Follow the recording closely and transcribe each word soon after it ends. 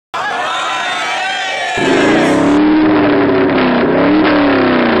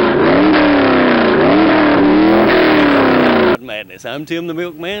Yes, I'm Tim the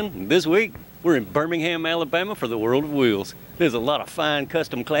Milkman, and this week we're in Birmingham, Alabama for the World of Wheels. There's a lot of fine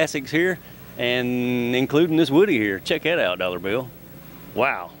custom classics here, and including this Woody here. Check that out, Dollar Bill.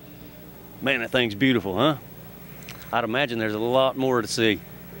 Wow. Man, that thing's beautiful, huh? I'd imagine there's a lot more to see.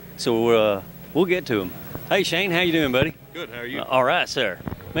 So we'll get to them. Hey, Shane, how you doing, buddy? Good, how are you? All right, sir.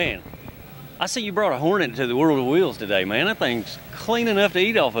 Man, I see you brought a Hornet to the World of Wheels today, man. That thing's clean enough to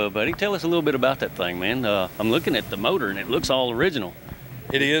eat off of, buddy. Tell us a little bit about that thing, man. I'm looking at the motor, and it looks all original.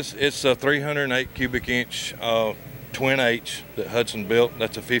 It is. It's a 308 cubic inch twin H that Hudson built.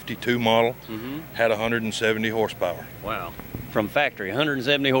 That's a 52 model. Had 170 horsepower. Wow. From factory,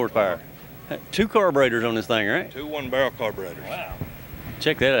 170 horsepower. 2 carburetors on this thing, right? 2 one-barrel carburetors. Wow.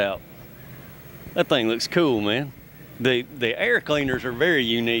 Check that out. That thing looks cool, man. The air cleaners are very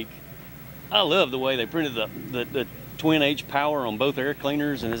unique. I love the way they printed the twin H power on both air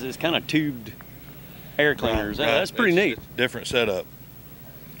cleaners, and it's kind of tubed air cleaners. Right. That's pretty neat. It's different setup.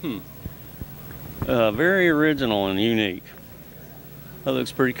 Very original and unique. That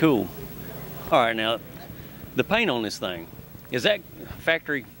looks pretty cool. All right, now, the paint on this thing, is that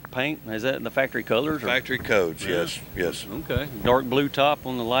factory paint? Is that the factory colors? Factory codes, Yeah. yes. Okay. Dark blue top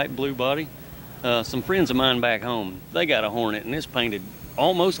on the light blue body. Some friends of mine back home, they got a Hornet, and it's painted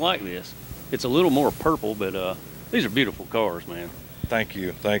almost like this. It's a little more purple, but these are beautiful cars, man. Thank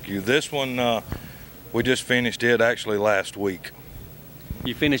you. This one, we just finished it actually last week.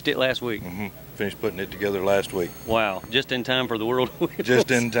 You finished it last week? Finished putting it together last week. Wow, just in time for the World of Wheels.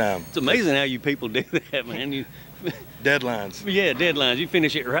 Just in time. It's amazing how you people do that, man. Deadlines. Yeah, deadlines. You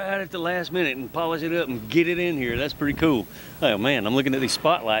finish it right at the last minute and polish it up and get it in here. That's pretty cool. Oh man, I'm looking at these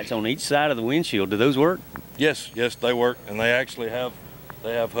spotlights on each side of the windshield. Do those work? Yes, they work, and they actually have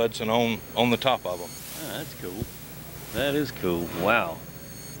Hudson on the top of them. Oh, that's cool. That is cool. Wow.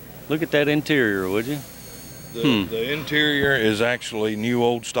 Look at that interior, would you? The interior is actually new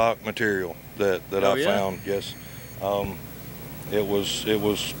old stock material that I found. Yes, it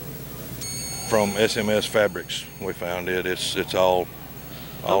was from SMS Fabrics. We found it. It's all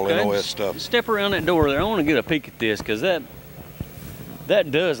okay. NOS stuff. Step around that door there. I want to get a peek at this because that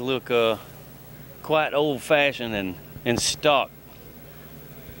does look quite old-fashioned and stock.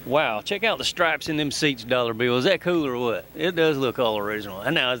 Wow, check out the stripes in them seats, Dollar Bill. Is that cool or what? It does look all original.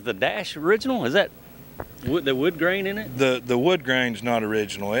 And now, is the dash original? Is that the wood grain in it? The wood grain's not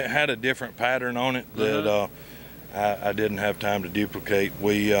original. It had a different pattern on it that I didn't have time to duplicate.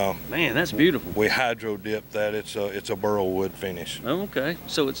 Man, that's beautiful. We hydro dipped that. It's a burl wood finish. Oh, okay,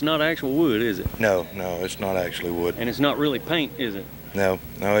 so it's not actual wood, is it? No, it's not actually wood. And it's not really paint, is it? No,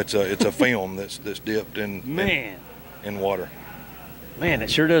 it's a film that's dipped in water. Man,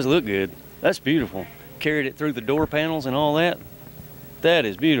 it sure does look good. That's beautiful. Carried it through the door panels and all that. That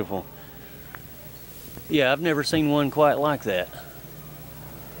is beautiful. Yeah, I've never seen one quite like that.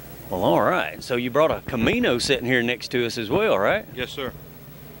 Well, all right. So you brought a Camino sitting here next to us as well, right? Yes, sir.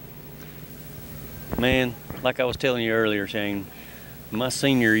 Man, like I was telling you earlier, Shane, my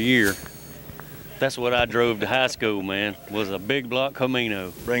senior year, that's what I drove to high school, man, was a big block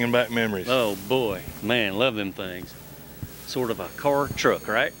Camino. Bringing back memories. Oh, boy. Man, love them things. Sort of a car truck,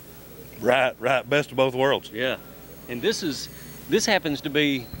 right? Right. Best of both worlds. Yeah. And this happens to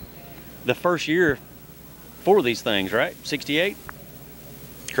be the first year for these things, right? 68?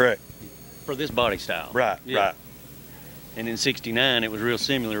 Correct. For this body style. Right. And in 69, it was real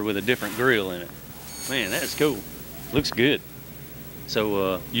similar with a different grill in it. Man, that's cool. Looks good.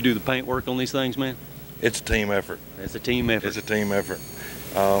 So you do the paint work on these things, man? It's a team effort. It's a team effort. It's a team effort.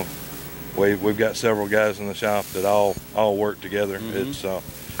 We've got several guys in the shop that all work together.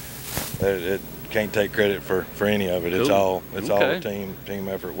 It can't take credit for any of it. Cool. It's all a team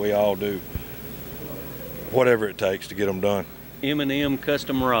effort. We all do whatever it takes to get them done. M&M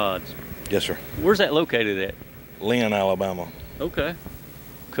Custom Rods. Yes, sir. Where's that located at? Lynn, Alabama. Okay.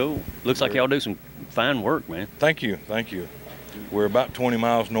 Cool. Looks like y'all do some fine work, man. Thank you. We're about 20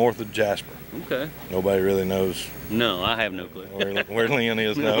 miles north of Jasper. Okay. Nobody really knows. No, I have no clue. where Lynn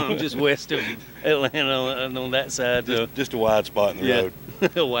is now. No, I'm just west of Atlanta on that side. Just a wide spot in the road.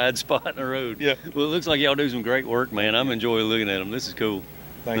 A wide spot in the road. Yeah. Well, it looks like y'all do some great work, man. I'm enjoying looking at them. This is cool.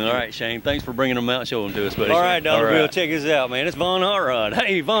 Thank you. All right, Shane. Thanks for bringing them out and showing them to us, buddy. All right, Dollar Bill, check this out, man. It's Von Hot Rod.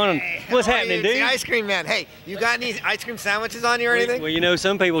 Hey, Von, what's happening, dude? It's the ice cream man. Hey, you got any ice cream sandwiches on you or anything? Well, you know,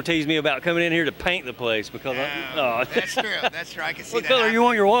 some people tease me about coming in here to paint the place because that's true. That's true. I can see what that. color happen. you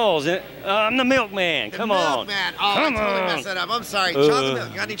want your walls? I'm the milkman. Come on. Milkman. Oh, Come I totally on. messed that up. I'm sorry. Chocolate milk.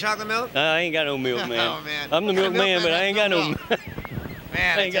 You got any chocolate milk? I ain't got no milk, man. Oh, man. I'm the milkman, but I ain't got no milk. Man,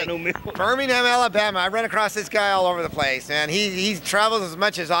 Man, I ain't got no milk. Birmingham, Alabama. I run across this guy all over the place, man. He travels as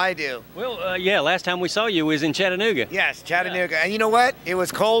much as I do. Well, yeah, last time we saw you was in Chattanooga. Yes, Chattanooga. Yeah. And you know what? It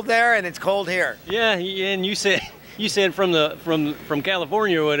was cold there, and it's cold here. Yeah, and you said from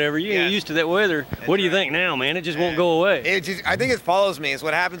California or whatever, you ain't used to that weather. That's what do you right. think now, man? It just won't go away. I think it follows me. It's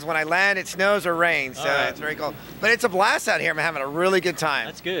what happens when I land. It snows or rains. So right. it's very cold. But it's a blast out here. I'm having a really good time.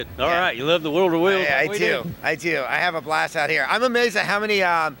 That's good. All right, you love the world of wheels. I do. I do. I have a blast out here. I'm amazed at how many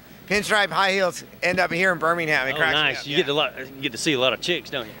pinstripe high heels end up here in Birmingham. It cracks nice. me You up. get to see a lot of chicks,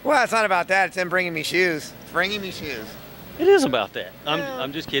 don't you? Well, it's not about that. It's them bringing me shoes. It's bringing me shoes. It is about that.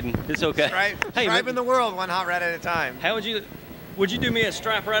 I'm just kidding. It's okay. Striping the world one hot rod at a time. How would you do me a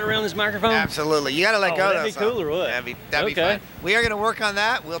stripe right around this microphone? Absolutely. You got to let go of that'd be cool or what? That'd be fun. We are going to work on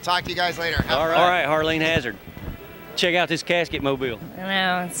that. We'll talk to you guys later. All right, Harleen Hazard. Check out this casket mobile. I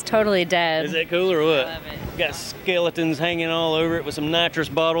know, it's totally dead. Is that cool or what? I love it. Got skeletons hanging all over it with some nitrous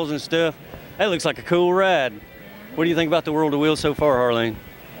bottles and stuff. That looks like a cool ride. What do you think about the world of wheels so far, Harleen?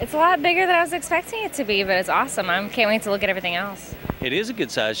 It's a lot bigger than I was expecting it to be, but it's awesome. I can't wait to look at everything else. It is a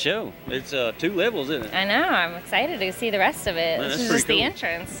good sized show. It's 2 levels, isn't it? I know, I'm excited to see the rest of it. Man, This that's is pretty just cool. the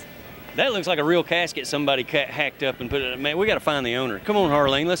entrance. That looks like a real casket somebody hacked up and put it. Man, we got to find the owner. Come on,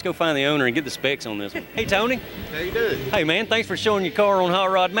 Harleen, let's go find the owner and get the specs on this one. Hey, Tony. How you doing? Hey, man, thanks for showing your car on Hot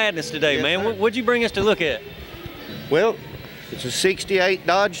Rod Madness today, Yes, man. sir. What'd you bring us to look at? Well, it's a 68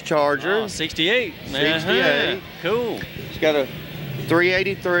 Dodge Charger. Oh, 68. 68. Cool. It's got a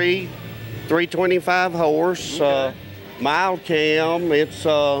 383, 325 horse, Okay. mild cam.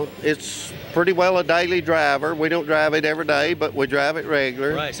 It's pretty well a daily driver. We don't drive it every day, but we drive it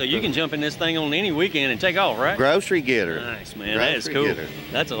regular. Right, so you can jump in this thing on any weekend and take off, right? Grocery getter. Nice, man. That is Grocery cool. getter.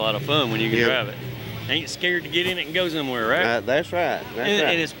 That's a lot of fun when you can Yeah. drive it. Ain't scared to get in it and go somewhere, right? That's right. That's and,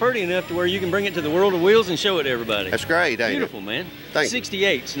 right. and it's pretty enough to where you can bring it to the world of wheels and show it to everybody. That's great, ain't Beautiful, it? man. Thank you.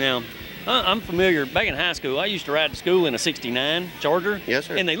 68s. Now, I'm familiar. Back in high school, I used to ride to school in a 69 Charger. Yes,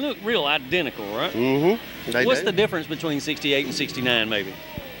 sir. And they look real identical, right? Mm-hmm. What's the difference between 68 and 69, maybe?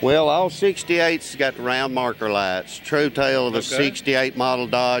 Well, all 68's got the round marker lights. True tale of a 68 model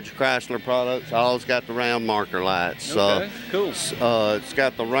Dodge Chrysler products. All's got the round marker lights. Okay, cool. It's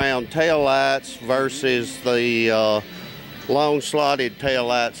got the round tail lights versus the long slotted tail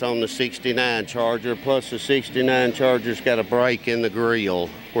lights on the 69 Charger. Plus the 69 Charger's got a break in the grille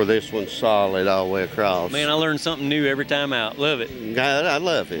where this one's solid all the way across. Man, I learn something new every time out. Love it. I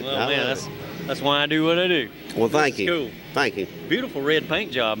love it. Well, I man, love that's why I do what I do. it. Well, thank you. Cool. Thank you. Beautiful red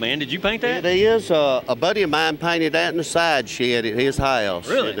paint job, man. Did you paint that? It is. A buddy of mine painted that in the side shed at his house.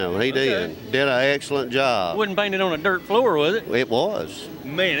 Really? You know, he Okay. did an excellent job. Wasn't painted on a dirt floor, was it? It was.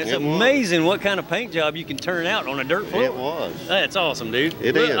 Man, it's It was. amazing what kind of paint job you can turn out on a dirt floor. It was. That's awesome, dude.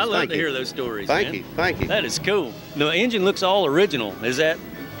 It Look, is. I love Thank to you. hear those stories, Thank man. you. Thank you. That is cool. The engine looks all original. Is that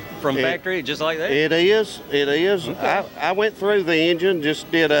from factory, just like that? It is. It is. Okay. I went through the engine,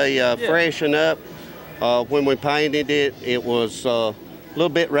 just did a freshen up. When we painted it, it was a little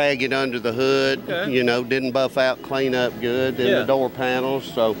bit ragged under the hood. Okay. You know, didn't buff out, clean up good in Yeah. the door panels.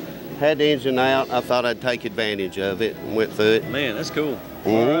 So had the engine out. I thought I'd take advantage of it and went through it. Man, that's cool.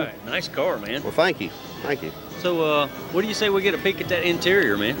 All Mhm. right. Nice car, man. Well, thank you. Thank you. So, what do you say we get a peek at that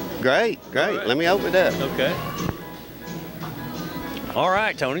interior, man? Great, great. All right. Let me open it up. Okay. All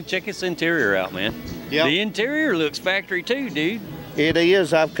right, Tony, check this interior out, man. Yep. The interior looks factory too, dude. It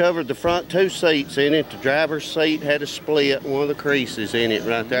is. I've covered the front 2 seats in it. The driver's seat had a split, one of the creases in it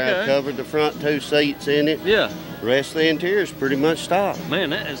right there. Okay. I covered the front 2 seats in it. Yeah. The rest of the interior is pretty much stock.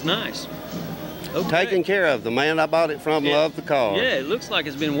 Man, that is nice. Okay. Taken care of. The man I bought it from loved the car. Yeah, it looks like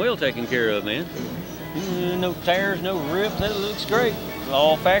it's been well taken care of, man. No tears, no rips. That looks great.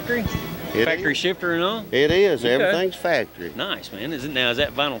 All factory. It Factory is. shifter and all. It is. Okay. Everything's factory. Nice, man. Has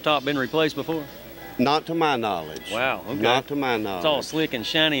that vinyl top been replaced before? Not to my knowledge. Wow. Okay. Not to my knowledge. It's all slick and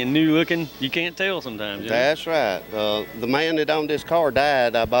shiny and new looking. You can't tell sometimes. you know? That's right. The man that owned this car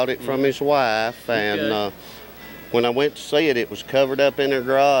died. I bought it from his wife, and Okay. when I went to see it, it was covered up in her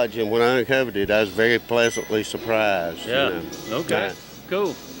garage, and when I uncovered it, I was very pleasantly surprised. you Yeah. know. Okay. Yeah.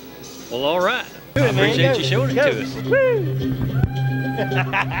 Cool. Well, all right. I appreciate you showing it to us.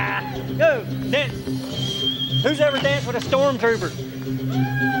 Go. Dance. Who's ever danced with a stormtrooper?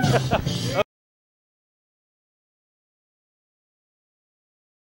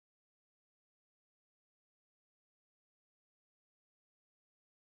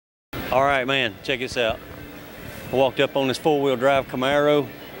 All right, man, check this out. I walked up on this 4-wheel drive Camaro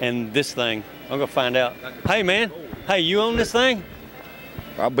and this thing. I'm gonna find out. Hey, man. Hey, you own this thing?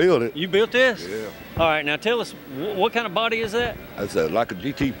 I built it. You built this? Yeah. All right, now tell us, what kind of body is that? It's like a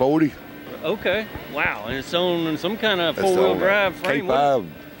GT40. Okay. Wow. And it's on some kind of It's four-wheel on a drive frame. K5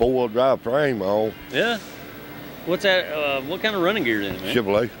 four-wheel drive frame on Yeah. What's that? What kind of running gear is it, man?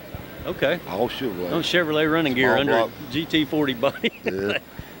 Chevrolet. Okay. All Chevrolet. Oh, Chevrolet running gear Small under block. a GT40 body. Yeah.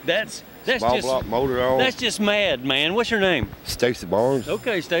 that's Small just block motor on. that's just mad, man. What's your name? Stacy Barnes.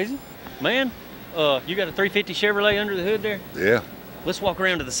 Okay, Stacy. Man, you got a 350 Chevrolet under the hood there? Yeah. Let's walk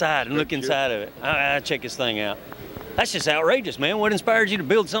around to the side and look Sure. inside of it. I'll check this thing out. That's just outrageous, man. What inspired you to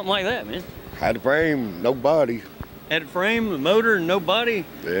build something like that, man? Had a frame, no body. Had a frame, a motor, and no body.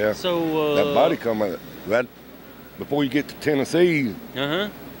 Yeah. So That body come out right before you get to Tennessee. Uh-huh.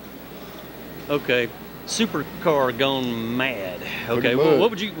 Okay. Supercar gone mad. Okay. Pretty Well, much.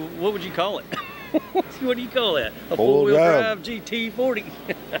 what would you call it? What do you call that? A Four-wheel four-wheel drive. drive GT40.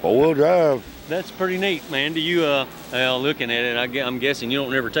 Four-wheel drive. That's pretty neat, man. Do you well, looking at it, I'm guessing you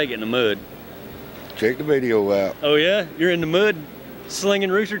don't ever take it in the mud. Check the video out. Oh yeah? You're in the mud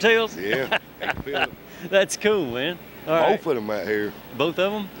slinging rooster tails? Yeah. Ain't feel it. That's cool, man. All right. Both of them out here. Both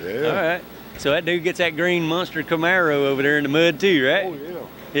of them? Yeah. All right. So that dude gets that green monster Camaro over there in the mud too, right? Oh yeah.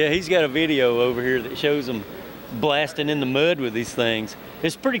 Yeah, he's got a video over here that shows him blasting in the mud with these things.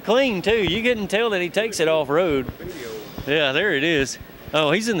 It's pretty clean too. You couldn't tell that he takes it off road. Yeah, there it is.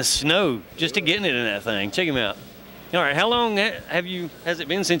 Oh, he's in the snow just to getting it in that thing. Check him out. All right, how long has it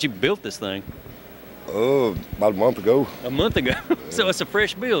been since you built this thing? Oh, about a month ago, A month ago. So it's a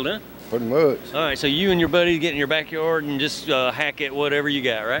fresh build, huh? pretty much. All right, so you and your buddies get in your backyard and just hack at whatever you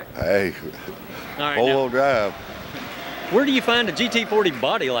got, right? Hey, All right. four-wheel Now, drive. where do you find a GT40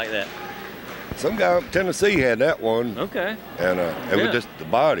 body like that? Some guy in Tennessee had that one, Okay. and it Yeah. was just the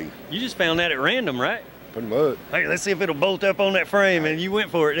body, You just found that at random, right? pretty much. Hey, let's see if it'll bolt up on that frame, and you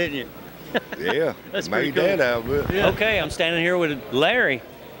went for it, didn't you? Yeah, That's pretty made cool. that out of it. Okay, I'm standing here with Larry,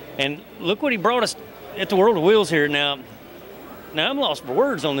 and look what he brought us at the World of Wheels here. Now I'm lost for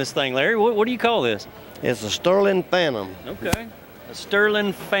words on this thing, Larry. What do you call this? It's a Sterling Phantom, Okay. A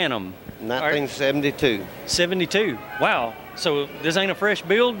Sterling Phantom. 1972. 72. Wow. So this ain't a fresh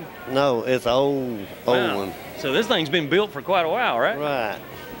build? No, it's an old Wow. one. So this thing's been built for quite a while, right? Right,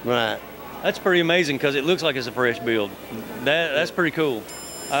 right. That's pretty amazing because it looks like it's a fresh build. That's pretty cool.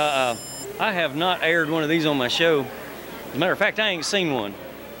 I have not aired one of these on my show. As a matter of fact, I ain't seen one.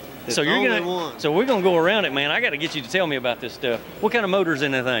 It's So you're only gonna. one. So we're gonna go around it, man. I got to get you to tell me about this stuff. What kind of motor's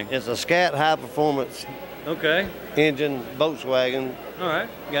in that thing? It's a Scat High Performance Okay. engine Volkswagen, All right.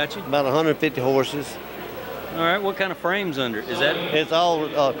 Got you. about 150 horses. All right. What kind of frames under? Is that? It's all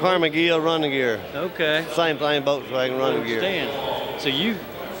Carmagear running gear. Okay. Same thing, Volkswagen running gear. Understand. So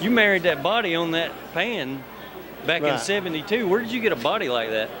you married that body on that pan back in Right. '72. Where did you get a body like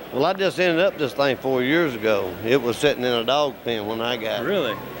that? Well, I just ended up this thing 4 years ago. It was sitting in a dog pen when I got it.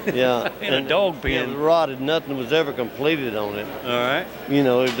 Really? Yeah. In a dog It pen. was rotted. Nothing was ever completed on it. All right. You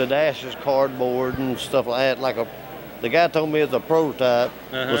know, the dash is cardboard and stuff like that. The guy told me it's a prototype.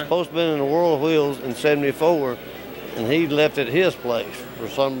 Uh-huh. Was supposed to be in the World of Wheels in '74, and he left it at his place. For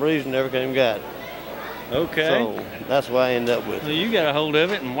some reason, never came and got it. Okay. So that's why I ended up with So it. you got a hold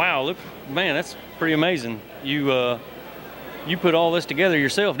of it, and wow, look, man, that's pretty amazing. You put all this together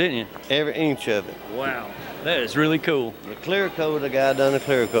yourself, didn't you? Every inch of it. Wow, that is really cool. The clear coat, the guy done a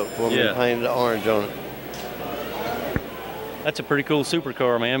clear coat for me Yeah. and painted the orange on it. That's a pretty cool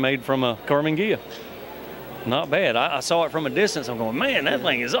supercar, man, made from a Carmen Ghia. Not bad. I saw it from a distance. I'm going, man, that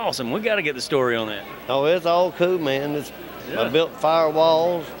thing is awesome. We got to get the story on that. Oh, it's all cool, man. Yeah. I built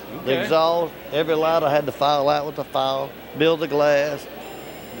firewalls, the Okay. exhaust, every light I had to file out with the file, build the glass,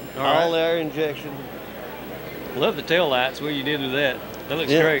 All all right. air injection. Love the tail lights. What you did with that. That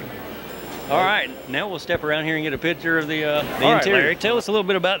looks Yeah. great. All right, now we'll step around here and get a picture of the All right, interior. Larry. Tell us a little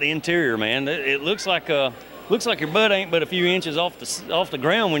bit about the interior, man. It looks like your butt ain't but a few inches off the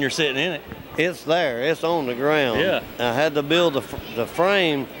ground when you're sitting in it. It's there. It's on the ground. Yeah. I had to build the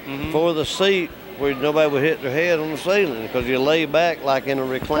frame for the seat where nobody would hit their head on the ceiling because you lay back like in a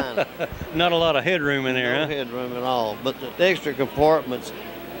recliner. Not a lot of headroom in there, No huh? headroom at all. But the extra compartments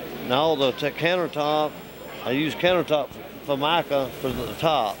and all the countertop, I use countertop for mica for the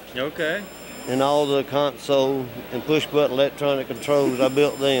top. Okay. And all the console and push button electronic controls, I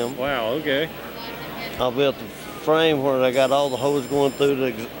built them. Wow. Okay. I built the frame where I got all the hoses going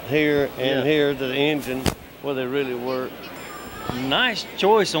through here and Yeah. here to the engine where they really work. Nice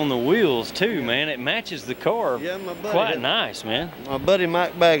choice on the wheels too, man. It matches the car. Yeah, my buddy. Quite nice, man. My buddy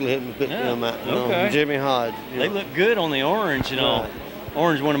Mike Bagley helped me put Yeah, them out. You know, okay. Jimmy Hodge. They look good on the orange, you know. Right.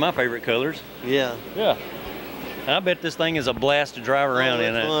 Orange, one of my favorite colors. Yeah. Yeah. I bet this thing is a blast to drive around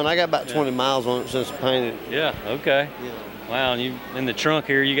in it's it. fun. I got about 20 miles on it since I painted it. Yeah. Okay. Yeah. Wow. And you in the trunk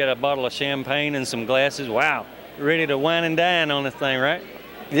here, you got a bottle of champagne and some glasses. Wow. You're ready to wine and dine on this thing, right?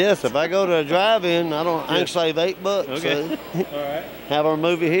 Yes, if I go to a drive-in, I can save $8. Okay. So All right. have our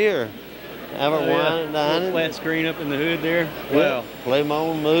movie here. Have our wine and dining. Flat screen up in the hood there. Yeah, Wow. play my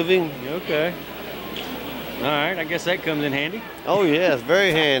own movie. Okay. All right. I guess that comes in handy. Oh yeah, it's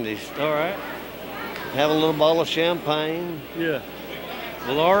very handy. All right. Have a little bottle of champagne. Yeah.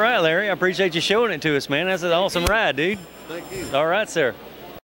 Well, all right, Larry. I appreciate you showing it to us, man. That's an awesome ride, dude. Thank you. All right, sir.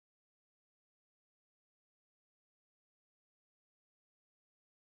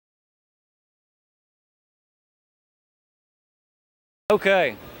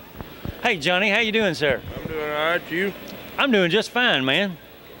 Okay. Hey, Johnny, how you doing, sir? I'm doing all right, you? I'm doing just fine, man.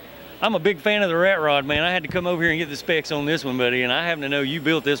 I'm a big fan of the rat rod, man. I had to come over here and get the specs on this one, buddy, and I happen to know you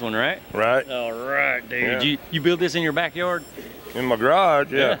built this one, right? Right. All right, dude. Yeah. You built this in your backyard? In my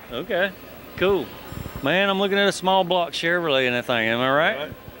garage, yeah. Okay. Cool. Man, I'm looking at a small block Chevrolet in that thing. Am I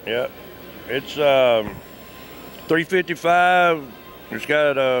right? Yeah. It's 355. It's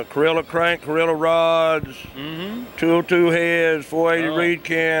got a Corella crank, Corella rods, 202 heads, 480 reed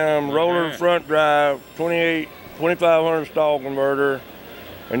cam, roller front drive, 2500 stall converter,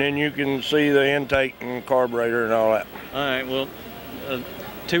 and then you can see the intake and carburetor and all that. All right. Well,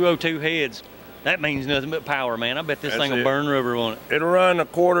 202 heads. That means nothing but power, man. I bet this thing will burn rubber on it. It'll run a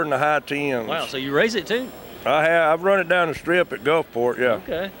quarter in the high tens. Wow. So you raise it too? I've run it down the strip at Gulfport, yeah.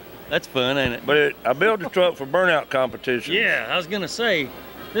 Okay. That's fun, ain't it? But I built the truck for burnout competition. Yeah, I was gonna say,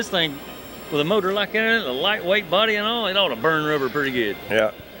 this thing with a motor like that, a lightweight body and all, it ought to burn rubber pretty good.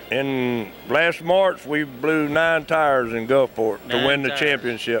 Yeah. In last March, we blew 9 tires in Gulfport to win the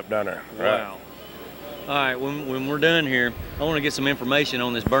championship down there. Wow. All right, when we're done here, I want to get some information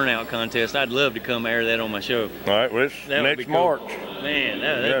on this burnout contest. I'd love to come air that on my show. All right, well, it's next March. Man,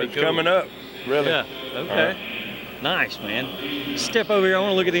 that'd be cool. It's coming up, really. Yeah, okay. Nice, man. Step over here, I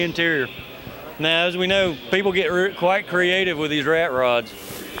want to look at the interior. Now, as we know, people get quite creative with these rat rods.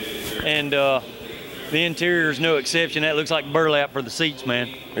 And the interior is no exception. That looks like burlap for the seats, man.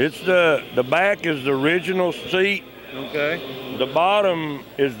 It's the back is the original seat. Okay. The bottom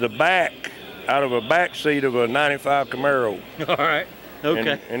is the back out of a back seat of a 95 Camaro. All right,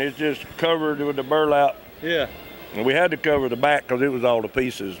 okay. And it's just covered with the burlap. Yeah. And we had to cover the back because it was all to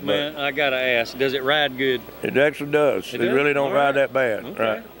pieces. Man, I gotta ask, does it ride good? It actually does. It really don't ride that bad. Okay.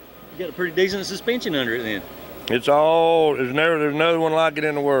 Right. You got a pretty decent suspension under it then. It's all, there's another one like it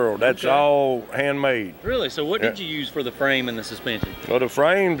in the world. That's all handmade. Really? So what did you use for the frame and the suspension? Well, the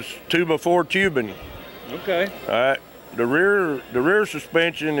frame's 2x4 tubing. Okay. All right. The rear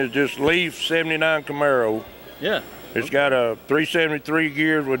suspension is just Leaf 79 Camaro. Yeah. It's got a 373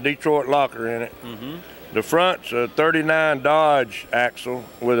 gears with Detroit locker in it. The front's a 39 Dodge axle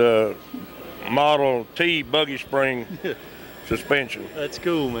with a Model T buggy spring suspension. That's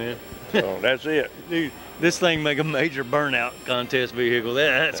cool, man. So that's it. Dude, this thing make a major burnout contest vehicle.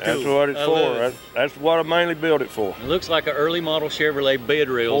 That's cool. That's what it's for. That's what I mainly built it for. It looks like an early model Chevrolet bed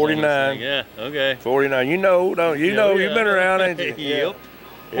rails. 49. Yeah, okay. 49. You know, don't you? Know, you've been around, ain't you? Yep.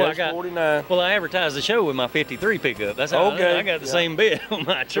 Yeah, well, 49. Well, I advertised the show with my 53 pickup. That's how I got the same bed on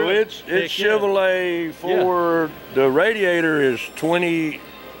my truck. So it's Chevrolet Ford. The radiator is 24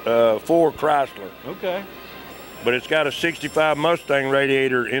 Chrysler. Okay. But it's got a 65 Mustang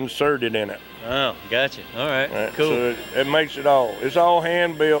radiator inserted in it. Oh, gotcha. All right, cool. So it makes it all. It's all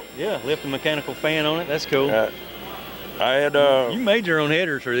hand built. Yeah, lift a mechanical fan on it. That's cool. I had you made your own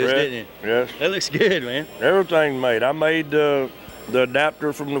headers for this, didn't you? Yes. That looks good, man. Everything's made. I made the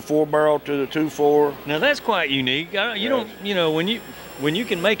adapter from the 4-barrel to the 2.4. Now that's quite unique. You don't, you know, when you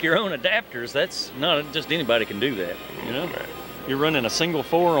can make your own adapters, that's not just anybody can do that. You know, you're running a single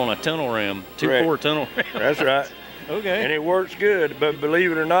 4 on a tunnel ram, 2.4 tunnel ram. That's right. Okay. And it works good, but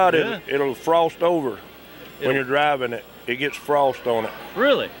believe it or not, it'll frost over when you're driving it. It gets frost on it.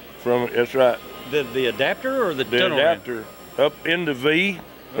 Really? That's right. The adapter or the tunnel adapter ram? Up in the V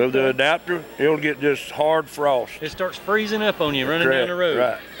of the adapter, it'll get just hard frost. It starts freezing up on you running down the road.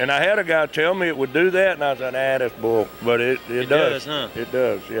 Right. And I had a guy tell me it would do that, and I said, that's bull. But it does. Huh? It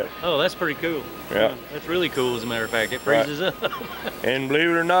does, yeah. Oh, that's pretty cool. Yeah. That's really cool, as a matter of fact. It freezes up. And believe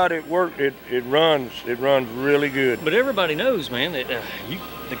it or not, it worked. It runs really good. But everybody knows, man, that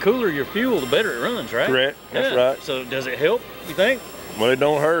the cooler your fuel, the better it runs, right? Correct. That's right. So does it help, you think? Well, it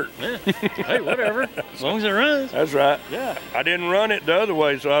don't hurt. Yeah. Hey, whatever. As long as it runs. That's right. Yeah. I didn't run it the other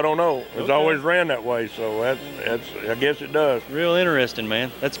way, so I don't know. It's always ran that way, so that's I guess it does. Real interesting,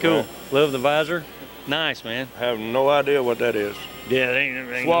 man. That's cool. Love the visor. Nice, man. I have no idea what that is. Yeah, they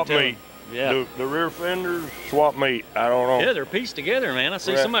ain't swap meat. Yeah. The rear fenders, swap meat. I don't know. Yeah, they're pieced together, man. I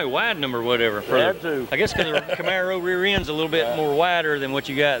see somebody widen them or whatever. Too. I guess because the Camaro rear end's a little bit more wider than what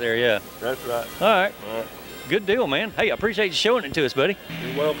you got there, yeah. That's right. All right. Good deal, man. Hey, I appreciate you showing it to us, buddy.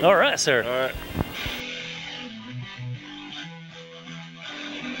 You're welcome. All right, sir. All right.